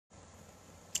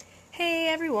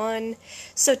everyone.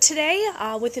 So today,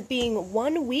 with it being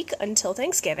 1 week until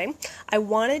Thanksgiving, I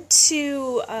wanted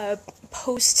to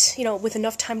post, with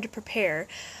enough time to prepare,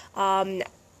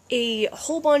 a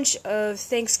whole bunch of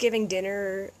Thanksgiving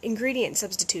dinner ingredient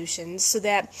substitutions so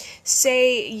that,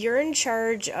 say, you're in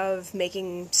charge of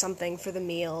making something for the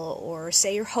meal, or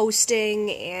say you're hosting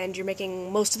and you're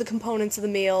making most of the components of the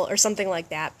meal, or something like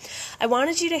that. I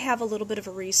wanted you to have a little bit of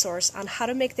a resource on how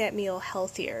to make that meal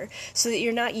healthier so that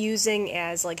you're not using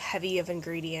as heavy of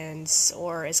ingredients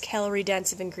or as calorie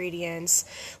dense of ingredients.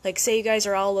 Like, say you guys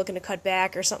are all looking to cut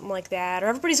back or something like that, or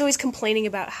everybody's always complaining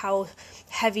about how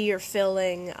heavy or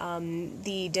filling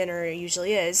the dinner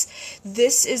usually is.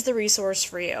 This is the resource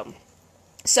for you.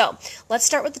 So, let's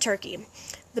start with the turkey.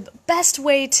 The best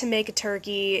way to make a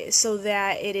turkey so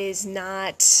that it is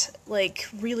not,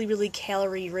 really, really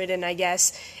calorie-ridden, I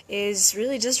guess, is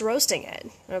really just roasting it,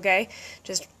 okay?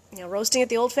 Just roasting it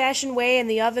the old-fashioned way in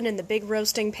the oven in the big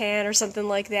roasting pan or something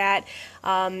like that,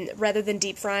 rather than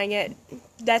deep frying it.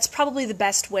 That's probably the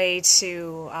best way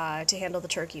to handle the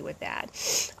turkey with that.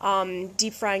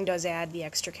 Deep frying does add the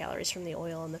extra calories from the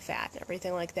oil and the fat and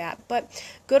everything like that. But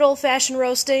good old-fashioned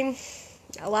roasting,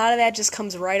 a lot of that just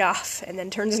comes right off and then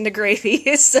turns into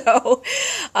gravy. So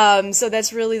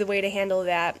that's really the way to handle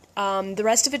that. The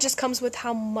rest of it just comes with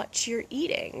how much you're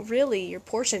eating, really, your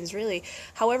portions, really.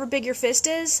 However big your fist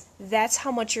is, that's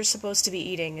how much you're supposed to be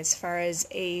eating as far as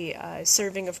a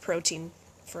serving of protein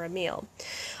for a meal.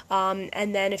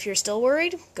 And then if you're still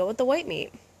worried, go with the white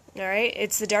meat. All right,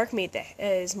 it's the dark meat that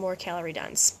is more calorie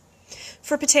dense.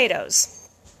 For potatoes.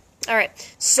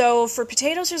 Alright, so for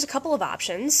potatoes, there's a couple of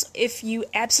options. If you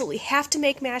absolutely have to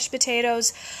make mashed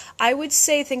potatoes, I would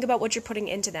say think about what you're putting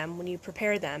into them when you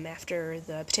prepare them after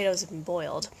the potatoes have been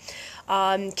boiled.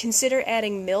 Consider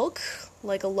adding milk,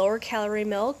 like a lower calorie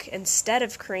milk, instead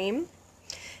of cream.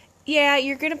 Yeah,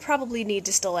 you're going to probably need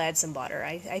to still add some butter.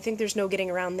 I think there's no getting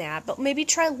around that, but maybe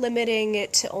try limiting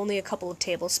it to only a couple of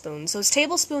tablespoons. Those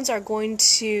tablespoons are going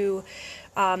to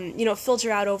filter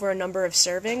out over a number of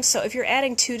servings. So if you're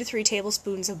adding 2 to 3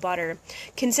 tablespoons of butter,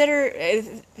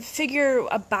 figure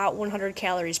about 100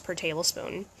 calories per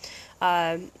tablespoon.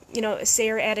 Say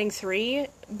you're adding 3,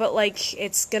 but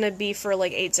it's gonna be for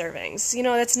 8 servings.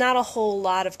 That's not a whole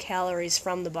lot of calories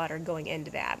from the butter going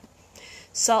into that.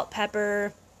 Salt,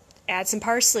 pepper, add some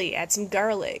parsley, add some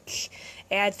garlic,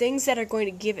 add things that are going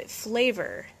to give it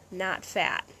flavor, not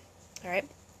fat. All right.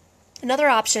 Another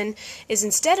option is,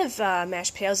 instead of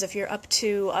mashed potatoes, if you're up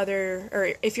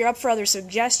for other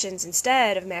suggestions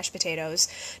instead of mashed potatoes,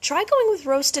 try going with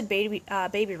roasted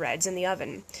baby reds in the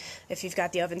oven, if you've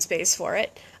got the oven space for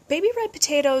it. Baby red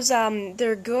potatoes,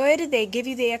 they're good. They give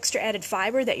you the extra added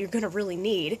fiber that you're going to really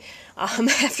need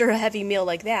after a heavy meal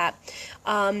like that.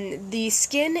 The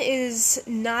skin is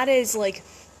not as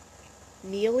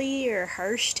mealy or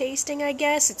harsh tasting, I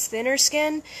guess. It's thinner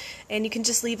skin, and you can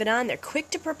just leave it on. They're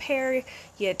quick to prepare.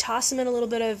 You toss them in a little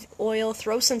bit of oil,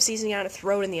 throw some seasoning on it,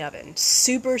 throw it in the oven.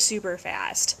 Super, super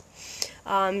fast.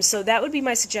 So that would be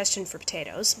my suggestion for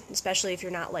potatoes, especially if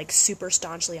you're not super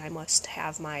staunchly, I must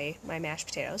have my mashed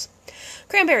potatoes.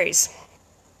 Cranberries.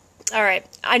 Alright,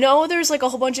 I know there's a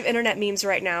whole bunch of internet memes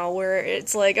right now where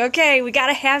it's okay, we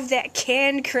gotta have that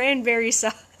canned cranberry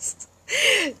sauce.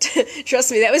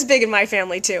 Trust me, that was big in my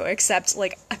family too, except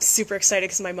I'm super excited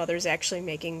because my mother's actually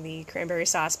making the cranberry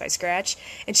sauce by scratch,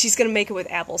 and she's gonna make it with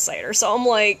apple cider. So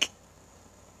I'm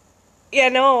yeah,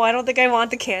 no, I don't think I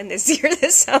want the can this year.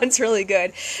 This sounds really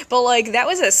good. But that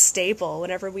was a staple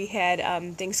whenever we had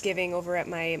Thanksgiving over at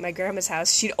my grandma's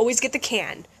house. She'd always get the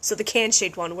can. So the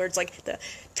can-shaped one where it's the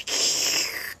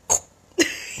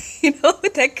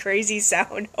with that crazy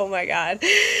sound. Oh my god.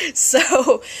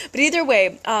 So, but either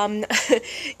way,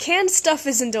 canned stuff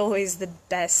isn't always the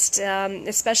best,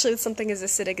 especially with something as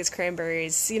acidic as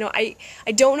cranberries. I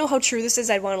don't know how true this is.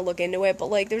 I'd want to look into it,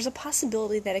 but there's a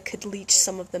possibility that it could leach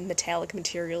some of the metallic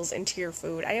materials into your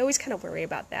food. I always kind of worry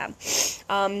about that.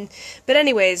 But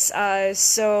anyways,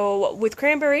 so with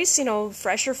cranberries,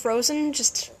 fresh or frozen,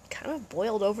 just kind of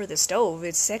boiled over the stove.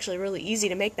 It's actually really easy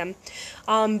to make them.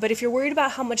 But if you're worried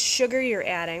about how much sugar you're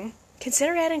adding,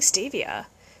 consider adding stevia,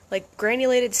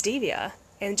 granulated stevia,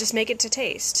 and just make it to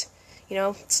taste.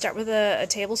 Start with a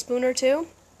tablespoon or 2,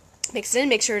 mix it in,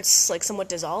 make sure it's somewhat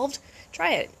dissolved.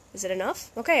 Try it. Is it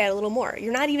enough? Okay, add a little more.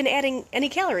 You're not even adding any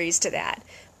calories to that,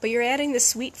 but you're adding the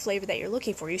sweet flavor that you're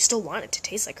looking for. You still want it to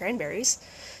taste like cranberries.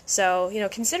 So,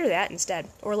 consider that instead.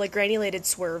 Or granulated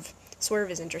swerve.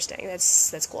 Swerve is interesting.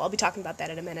 That's cool. I'll be talking about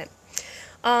that in a minute.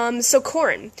 So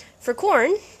corn. For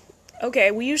corn,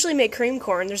 okay, we usually make cream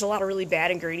corn. There's a lot of really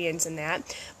bad ingredients in that.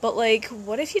 But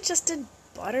what if you just did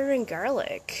butter and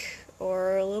garlic?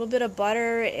 or a little bit of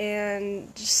butter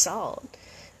and just salt.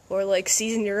 Or like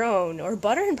season your own. Or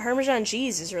butter and Parmesan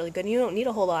cheese is really good. You don't need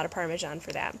a whole lot of Parmesan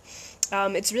for that.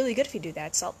 It's really good if you do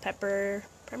that. Salt, pepper,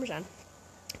 Parmesan.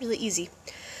 Really easy.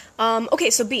 Okay,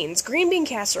 so beans. Green bean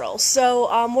casserole. So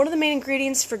one of the main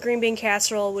ingredients for green bean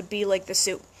casserole would be like the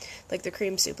soup. Like the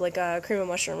cream soup. Like a cream of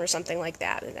mushroom or something like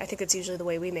that. I think that's usually the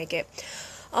way we make it.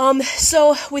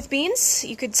 So with beans,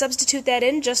 you could substitute that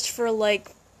in just for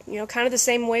like, kind of the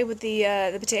same way with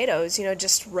the potatoes.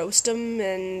 Just roast them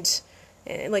and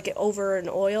like over an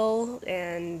oil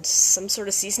and some sort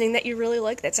of seasoning that you really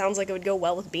like. That sounds like it would go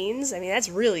well with beans. I mean, that's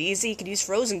really easy. You could use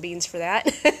frozen beans for that.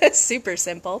 Super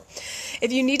simple.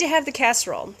 If you need to have the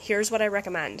casserole, here's what I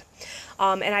recommend.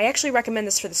 And I actually recommend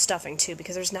this for the stuffing too,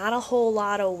 because there's not a whole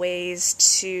lot of ways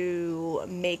to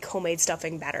make homemade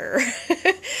stuffing better.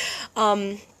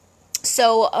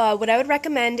 So what I would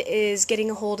recommend is getting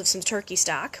a hold of some turkey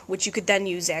stock, which you could then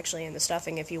use actually in the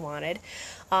stuffing if you wanted.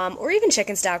 Or even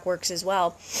chicken stock works as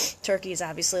well. Turkey is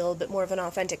obviously a little bit more of an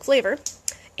authentic flavor.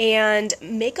 And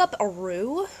make up a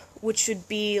roux, which would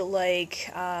be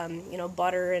like,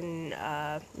 butter and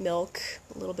milk,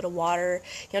 a little bit of water,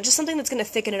 just something that's going to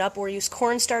thicken it up, or use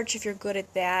cornstarch if you're good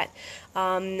at that.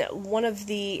 One of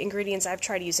the ingredients I've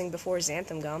tried using before is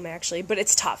xanthan gum, actually, but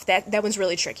it's tough. That one's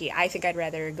really tricky. I think I'd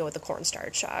rather go with the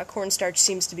cornstarch. Cornstarch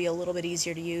seems to be a little bit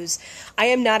easier to use. I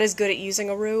am not as good at using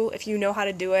a roux. If you know how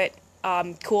to do it,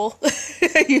 cool.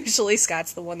 Usually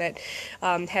Scott's the one that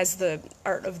has the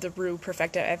art of the roux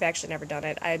perfected. I've actually never done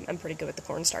it. I'm pretty good with the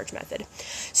cornstarch method.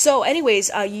 So anyways,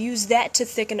 you use that to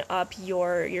thicken up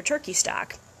your turkey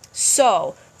stock.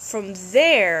 So from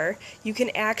there, you can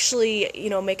actually,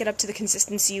 make it up to the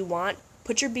consistency you want.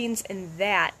 Put your beans in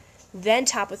that, then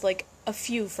top with like a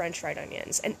few French fried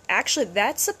onions. And actually,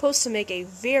 that's supposed to make a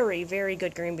very, very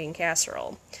good green bean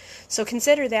casserole. So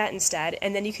consider that instead,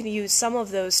 and then you can use some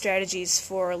of those strategies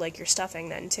for like your stuffing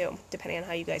then too, depending on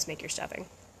how you guys make your stuffing.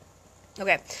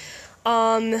 Okay,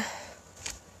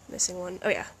 missing one. Oh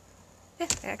yeah,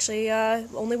 actually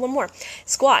only one more.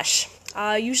 Squash.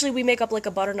 Usually we make up like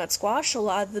a butternut squash. A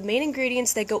lot of the main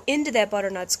ingredients that go into that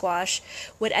butternut squash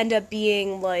would end up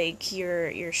being like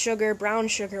your sugar, brown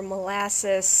sugar,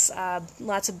 molasses,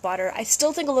 lots of butter. I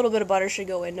still think a little bit of butter should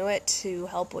go into it to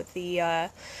help with the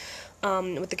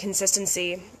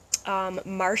consistency.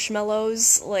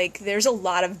 Marshmallows, like there's a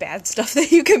lot of bad stuff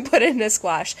that you can put in a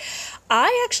squash.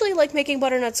 I actually like making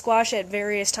butternut squash at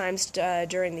various times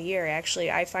during the year.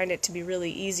 Actually, I find it to be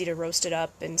really easy to roast it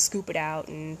up and scoop it out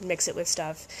and mix it with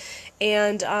stuff.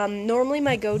 And normally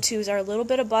my go-tos are a little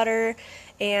bit of butter,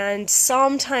 and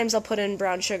sometimes I'll put in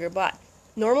brown sugar, but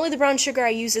normally the brown sugar I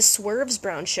use is Swerve's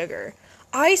brown sugar.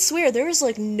 I swear there is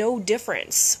like no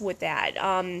difference with that.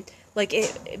 Like,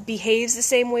 it behaves the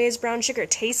same way as brown sugar.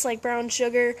 It tastes like brown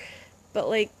sugar, but,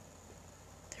 like,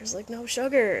 there's, like, no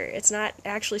sugar. It's not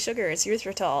actually sugar. It's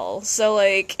erythritol. So,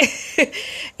 like,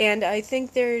 and I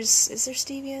think is there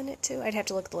stevia in it, too? I'd have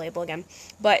to look at the label again.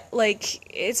 But, like,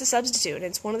 it's a substitute, and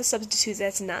it's one of the substitutes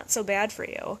that's not so bad for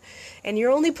you. And you're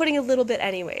only putting a little bit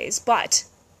anyways, but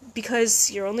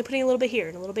because you're only putting a little bit here,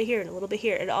 and a little bit here, and a little bit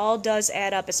here, it all does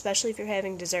add up, especially if you're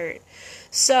having dessert.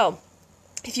 So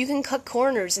if you can cut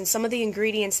corners in some of the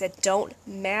ingredients that don't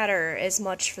matter as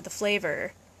much for the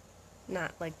flavor,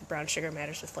 not like the brown sugar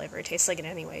matters with flavor, it tastes like it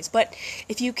anyways, but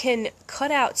if you can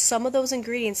cut out some of those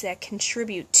ingredients that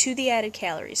contribute to the added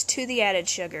calories, to the added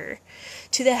sugar,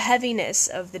 to the heaviness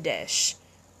of the dish,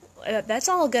 that's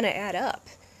all going to add up.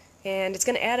 And it's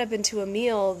going to add up into a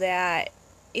meal that,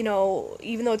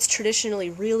 even though it's traditionally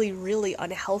really, really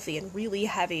unhealthy and really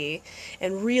heavy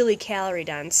and really calorie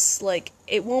dense, like,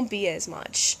 it won't be as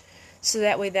much. So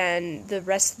that way then the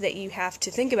rest that you have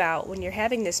to think about when you're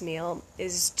having this meal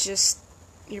is just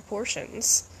your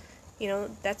portions.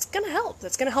 That's going to help.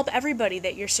 That's going to help everybody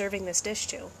that you're serving this dish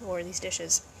to, or these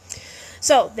dishes.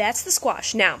 So that's the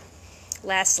squash. Now,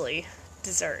 lastly,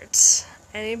 dessert.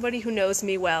 Anybody who knows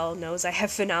me well knows I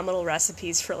have phenomenal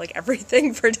recipes for like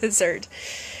everything for dessert.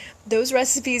 Those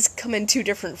recipes come in two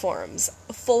different forms.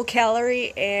 Full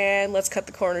calorie and let's cut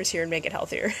the corners here and make it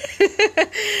healthier.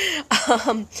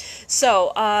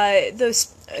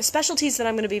 Those specialties that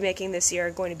I'm going to be making this year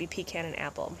are going to be pecan and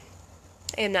apple.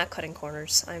 I am not cutting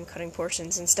corners. I'm cutting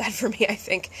portions instead for me, I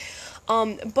think.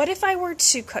 But if I were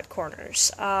to cut corners,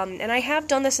 and I have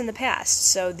done this in the past,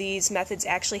 so these methods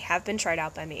actually have been tried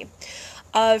out by me.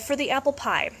 For the apple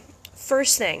pie,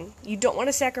 first thing, you don't want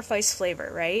to sacrifice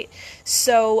flavor, right?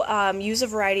 So use a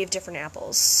variety of different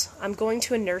apples. I'm going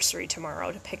to a nursery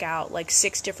tomorrow to pick out like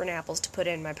 6 different apples to put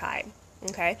in my pie.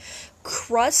 Okay?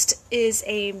 Crust is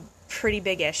a pretty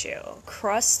big issue.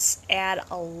 Crusts add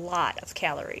a lot of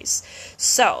calories.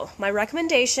 So, my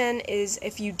recommendation is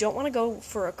if you don't want to go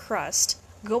for a crust,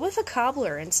 go with a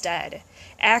cobbler instead.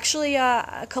 Actually,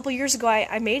 a couple years ago,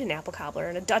 I made an apple cobbler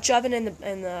in a Dutch oven in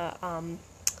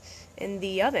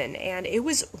the oven, and it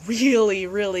was really,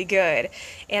 really good.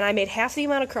 And I made half the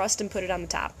amount of crust and put it on the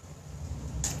top,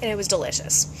 and it was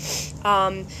delicious.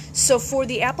 So for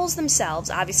the apples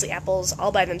themselves, obviously apples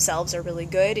all by themselves are really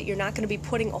good. You're not going to be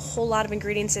putting a whole lot of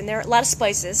ingredients in there. A lot of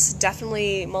spices,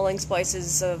 definitely mulling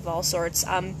spices of all sorts.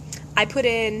 I put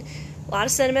in a lot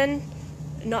of cinnamon,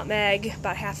 nutmeg,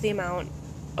 about half the amount.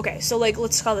 Okay, so like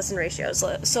let's call this in ratios.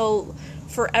 So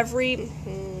for every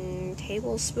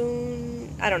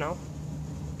tablespoon, I don't know.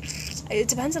 It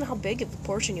depends on how big of a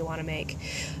portion you want to make.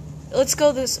 Let's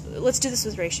do this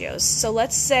with ratios. So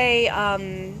let's say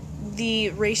the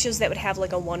ratios that would have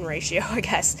like a 1 ratio, I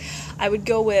guess. I would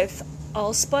go with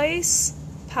allspice,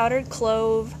 powdered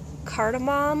clove,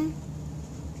 cardamom,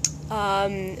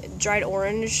 dried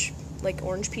orange, like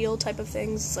orange peel type of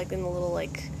things. It's like in the little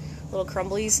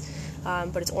crumblies,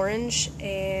 but it's orange,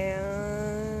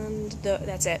 and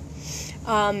that's it.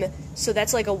 So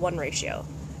that's like a 1 ratio.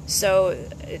 So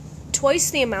twice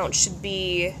the amount should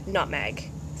be nutmeg.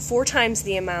 4 times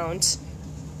the amount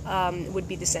would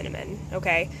be the cinnamon,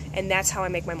 okay? And that's how I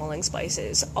make my mulling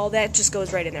spices. All that just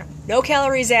goes right in there. No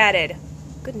calories added.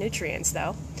 Good nutrients,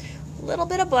 though. A little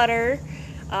bit of butter,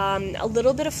 a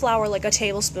little bit of flour, like a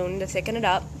tablespoon to thicken it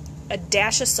up, a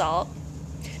dash of salt.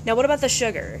 Now, what about the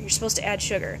sugar? You're supposed to add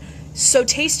sugar. So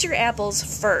taste your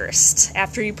apples first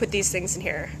after you put these things in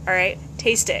here, all right?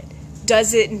 Taste it.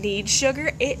 Does it need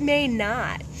sugar? It may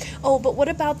not. Oh, but what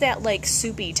about that, like,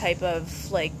 soupy type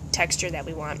of, like, texture that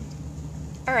we want?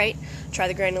 Alright, try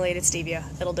the granulated stevia.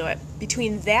 It'll do it.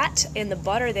 Between that and the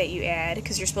butter that you add,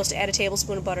 because you're supposed to add a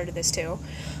tablespoon of butter to this too,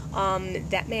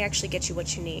 that may actually get you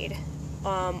what you need.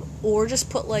 Or just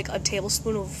put, like, a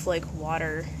tablespoon of, like,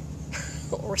 water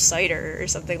or cider or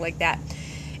something like that.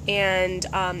 And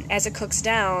as it cooks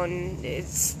down,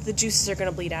 the juices are going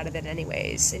to bleed out of it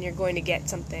anyways, and you're going to get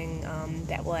something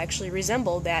that will actually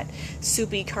resemble that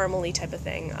soupy, caramely type of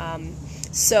thing.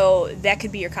 So that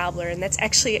could be your cobbler, and that's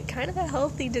actually kind of a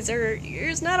healthy dessert.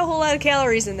 There's not a whole lot of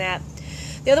calories in that.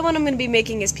 The other one I'm going to be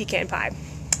making is pecan pie.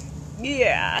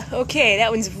 Yeah, okay,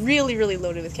 that one's really, really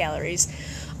loaded with calories.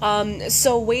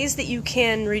 So ways that you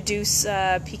can reduce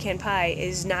pecan pie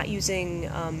is not using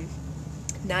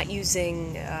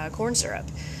corn syrup.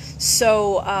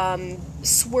 So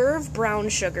swerve brown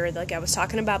sugar, like I was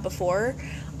talking about before.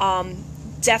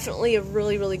 Definitely a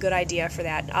really, really good idea for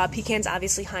that. Pecan's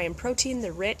obviously high in protein,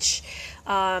 they're rich,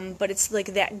 but it's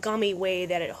like that gummy way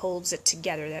that it holds it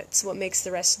together. That's what makes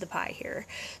the rest of the pie here.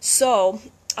 So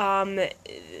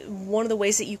one of the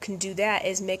ways that you can do that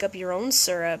is make up your own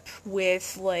syrup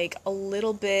with like a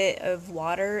little bit of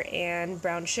water and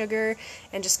brown sugar,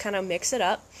 and just kind of mix it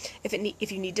up.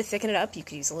 If you need to thicken it up, you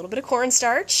can use a little bit of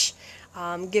cornstarch.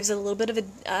 Gives it a little bit of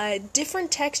a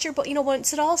different texture, but you know,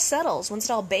 once it all settles, once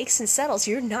it all bakes and settles,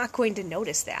 you're not going to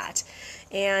notice that,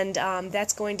 and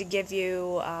that's going to give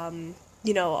you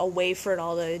you know, a way for it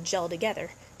all to gel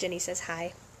together. Jenny says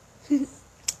hi.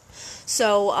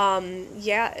 So,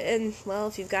 yeah, and, well,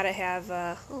 if you've got to have,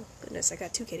 oh, goodness, I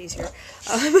got 2 kitties here.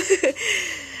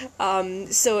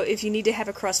 So if you need to have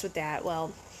a crust with that,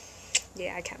 well,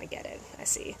 yeah, I kind of get it. I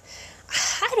see.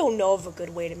 I don't know of a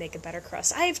good way to make a better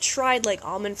crust. I've tried, like,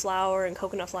 almond flour and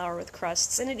coconut flour with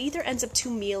crusts, and it either ends up too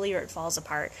mealy or it falls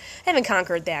apart. I haven't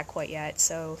conquered that quite yet,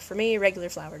 so for me, regular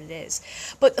flour it is.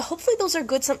 But hopefully those are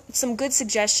some good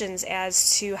suggestions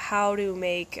as to how to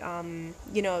make,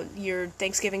 you know, your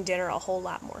Thanksgiving dinner a whole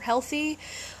lot more healthy,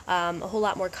 a whole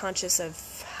lot more conscious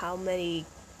of how many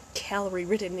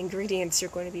calorie-ridden ingredients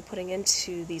you're going to be putting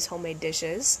into these homemade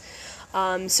dishes.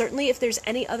 Certainly if there's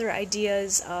any other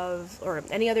ideas or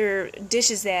any other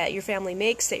dishes that your family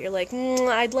makes that you're like,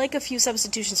 I'd like a few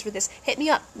substitutions for this, hit me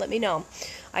up, let me know.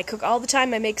 I cook all the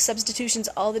time, I make substitutions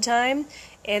all the time,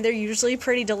 and they're usually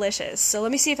pretty delicious. So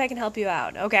let me see if I can help you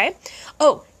out, okay?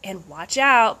 Oh, and watch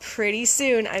out, pretty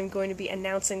soon I'm going to be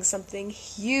announcing something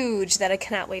huge that I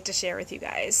cannot wait to share with you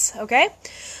guys, okay?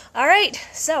 Alright,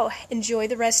 so enjoy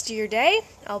the rest of your day.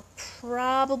 I'll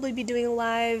probably be doing a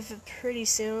live pretty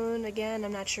soon. Again,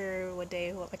 I'm not sure what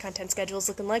my content schedule is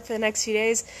looking like for the next few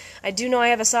days. I do know I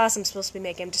have a sauce I'm supposed to be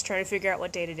making. I'm just trying to figure out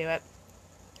what day to do it.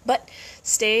 But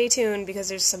stay tuned because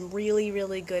there's some really,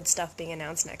 really good stuff being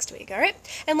announced next week, alright?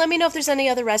 And let me know if there's any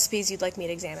other recipes you'd like me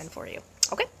to examine for you.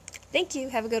 Okay? Thank you.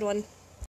 Have a good one.